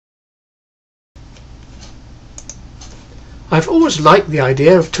I've always liked the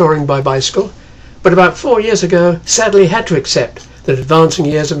idea of touring by bicycle, but about 4 years ago sadly had to accept that advancing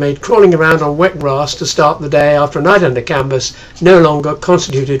years have made crawling around on wet grass to start the day after a night under canvas no longer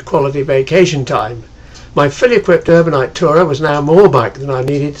constituted quality vacation time. My fully equipped Urbanite tourer was now more bike than I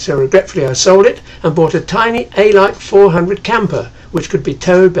needed, so regretfully I sold it and bought a tiny A-Light 400 camper which could be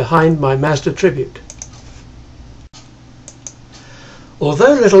towed behind my Mazda Tribute.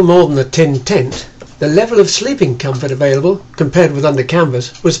 Although little more than a tin tent, the level of sleeping comfort available, compared with under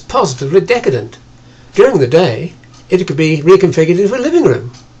canvas, was positively decadent. During the day, it could be reconfigured into a living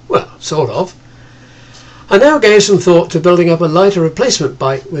room. Well, sort of. I now gave some thought to building up a lighter replacement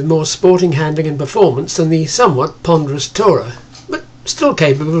bike with more sporting handling and performance than the somewhat ponderous tourer, but still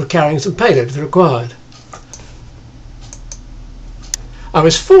capable of carrying some payload if required. I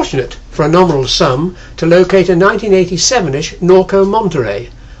was fortunate, for a nominal sum, to locate a 1987-ish Norco Monterey,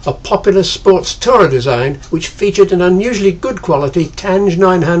 a popular sports tourer design which featured an unusually good quality Tange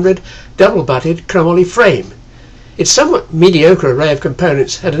 900 double-butted chromoly frame. Its somewhat mediocre array of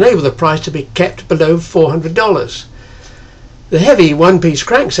components had enabled the price to be kept below $400. The heavy one-piece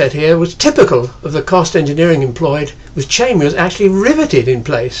crankset here was typical of the cost engineering employed, with chain wheels actually riveted in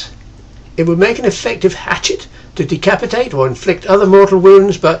place. It would make an effective hatchet to decapitate or inflict other mortal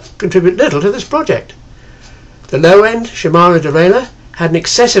wounds, but contribute little to this project. The low-end Shimano derailleur had an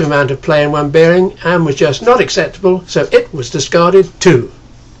excessive amount of play in one bearing and was just not acceptable, so it was discarded too.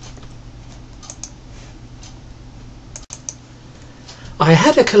 I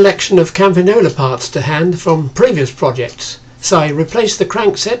had a collection of Campinola parts to hand from previous projects, so I replaced the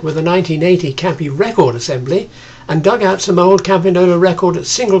crankset with a 1980 Campy record assembly and dug out some old Campinola record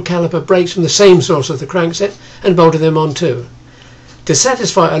single caliper brakes from the same source as the crankset and bolted them on too. To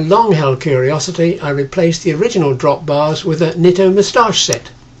satisfy a long-held curiosity, I replaced the original drop bars with a Nitto moustache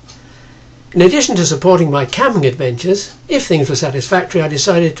set. In addition to supporting my camping adventures, if things were satisfactory, I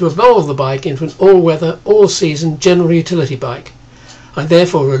decided to evolve the bike into an all-weather, all-season general utility bike. I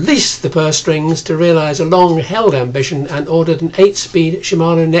therefore released the purse strings to realise a long-held ambition and ordered an 8-speed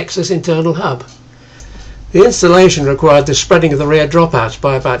Shimano Nexus internal hub. The installation required the spreading of the rear dropouts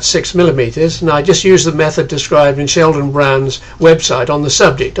by about 6 mm, and I just used the method described in Sheldon Brown's website on the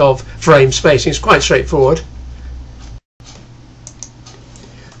subject of frame spacing. It's quite straightforward.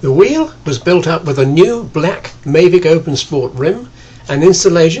 The wheel was built up with a new black Mavic Open Sport rim, and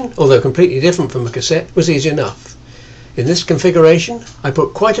installation, although completely different from a cassette, was easy enough. In this configuration, I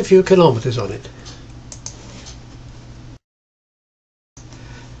put quite a few kilometres on it.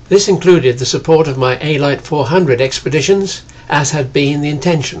 This included the support of my A-Light 400 expeditions, as had been the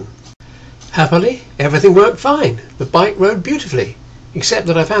intention. Happily, everything worked fine. The bike rode beautifully, except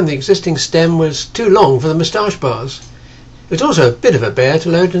that I found the existing stem was too long for the moustache bars. It was also a bit of a bear to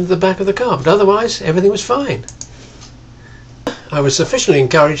load into the back of the car, but otherwise everything was fine. I was sufficiently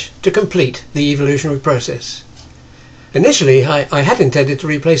encouraged to complete the evolutionary process. Initially, I had intended to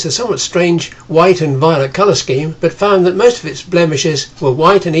replace the somewhat strange white and violet colour scheme, but found that most of its blemishes were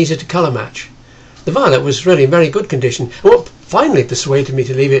white and easy to colour match. The violet was really in very good condition, and what finally persuaded me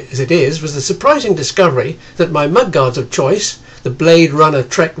to leave it as it is was the surprising discovery that my mudguards of choice, the Blade Runner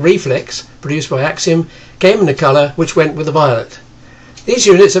Trek Reflex, produced by Axiom, came in a colour which went with the violet. These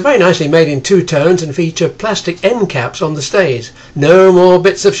units are very nicely made in two tones and feature plastic end caps on the stays. No more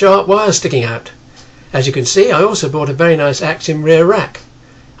bits of sharp wire sticking out. As you can see, I also bought a very nice Axiom rear rack.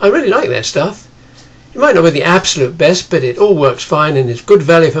 I really like their stuff. It might not be the absolute best, but it all works fine and is good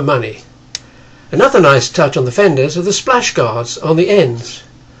value for money. Another nice touch on the fenders are the splash guards on the ends.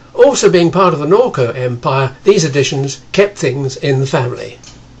 Also being part of the Norco empire, these additions kept things in the family.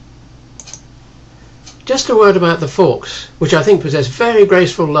 Just a word about the forks, which I think possess very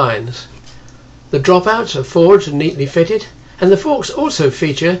graceful lines. The dropouts are forged and neatly fitted, and the forks also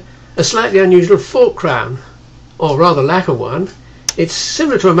feature a slightly unusual fork crown, or rather lack of one. It's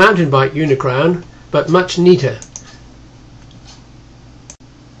similar to a mountain bike unicrown, but much neater.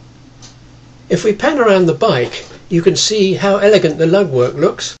 If we pan around the bike, you can see how elegant the lugwork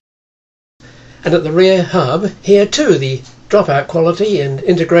looks. And at the rear hub, here too, the dropout quality and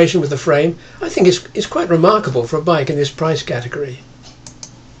integration with the frame, I think is quite remarkable for a bike in this price category.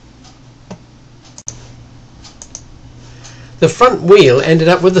 The front wheel ended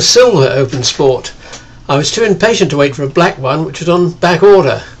up with the silver Open Sport. I was too impatient to wait for a black one, which was on back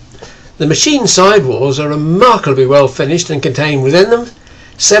order. The machine sidewalls are remarkably well finished and contain within them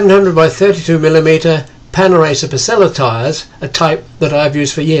 700 by 32mm Panaracer Pacella tyres, a type that I've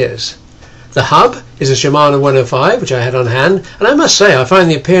used for years. The hub is a Shimano 105, which I had on hand, and I must say I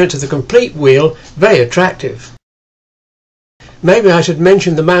find the appearance of the complete wheel very attractive. Maybe I should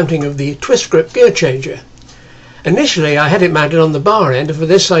mention the mounting of the twist grip gear changer. Initially I had it mounted on the bar end, and for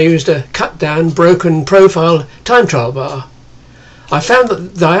this I used a cut down broken profile time trial bar. I found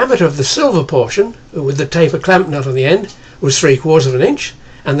that the diameter of the silver portion, with the taper clamp nut on the end, was 3/4 of an inch,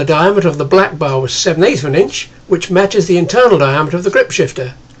 and the diameter of the black bar was 7/8 of an inch, which matches the internal diameter of the grip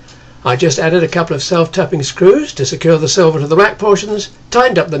shifter. I just added a couple of self-tapping screws to secure the silver to the black portions,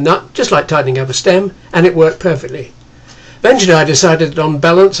 tightened up the nut just like tightening up a stem, and it worked perfectly. Eventually I decided that on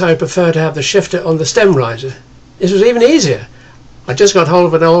balance I would prefer to have the shifter on the stem riser. This was even easier. I just got hold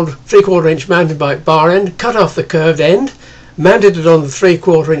of an old 3/4 inch mountain bike bar end, cut off the curved end, mounted it on the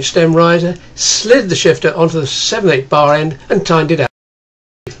 3/4 inch stem riser, slid the shifter onto the 7/8 bar end and tightened it out.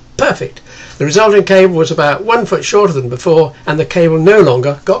 Perfect. The resulting cable was about 1 foot shorter than before, and the cable no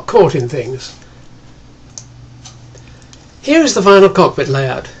longer got caught in things. Here is the final cockpit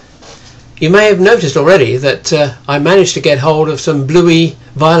layout. You may have noticed already that I managed to get hold of some bluey,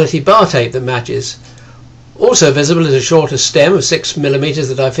 violety bar tape that matches. Also visible is a shorter stem of 6mm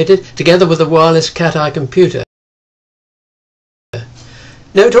that I fitted, together with a wireless cat-eye computer.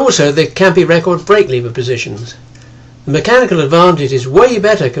 Note also the Campy Record brake lever positions. The mechanical advantage is way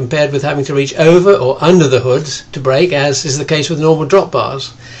better compared with having to reach over or under the hoods to brake, as is the case with normal drop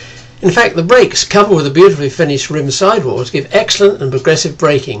bars. In fact, the brakes, coupled with the beautifully finished rim sidewalls, give excellent and progressive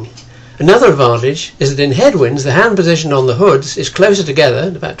braking. Another advantage is that in headwinds the hand position on the hoods is closer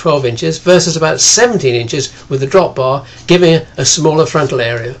together, about 12 inches, versus about 17 inches with the drop bar, giving a smaller frontal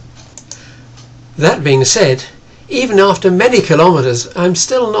area. That being said, even after many kilometres I'm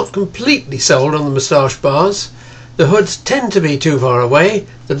still not completely sold on the moustache bars. The hoods tend to be too far away,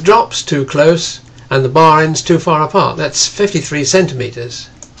 the drops too close, and the bar ends too far apart. That's 53 centimetres.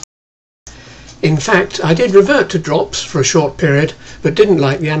 In fact, I did revert to drops for a short period, but didn't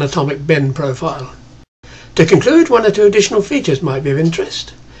like the anatomic bend profile. To conclude, one or two additional features might be of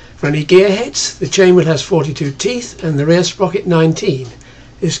interest. For any gearheads, the chain wheel has 42 teeth and the rear sprocket 19.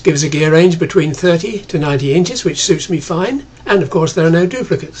 This gives a gear range between 30 to 90 inches, which suits me fine, and of course there are no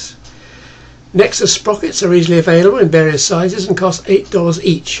duplicates. Nexus sprockets are easily available in various sizes and cost $8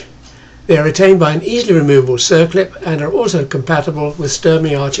 each. They are retained by an easily removable circlip and are also compatible with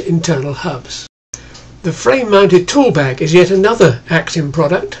Sturmey Archer internal hubs. The frame-mounted tool bag is yet another Axiom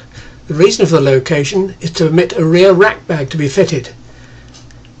product. The reason for the location is to permit a rear rack bag to be fitted.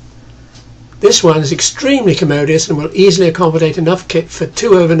 This one is extremely commodious and will easily accommodate enough kit for 2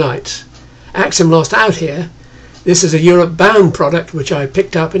 overnights. Axiom lost out here. This is a Europe-bound product which I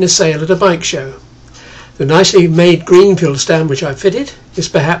picked up in a sale at a bike show. The nicely made green fuel stand which I fitted is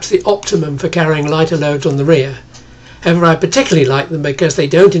perhaps the optimum for carrying lighter loads on the rear. However, I particularly like them because they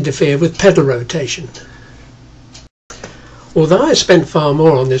don't interfere with pedal rotation. Although I spent far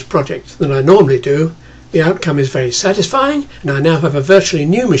more on this project than I normally do, the outcome is very satisfying, and I now have a virtually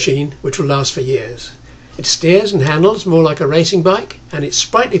new machine which will last for years. It steers and handles more like a racing bike, and its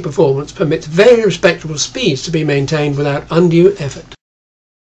sprightly performance permits very respectable speeds to be maintained without undue effort.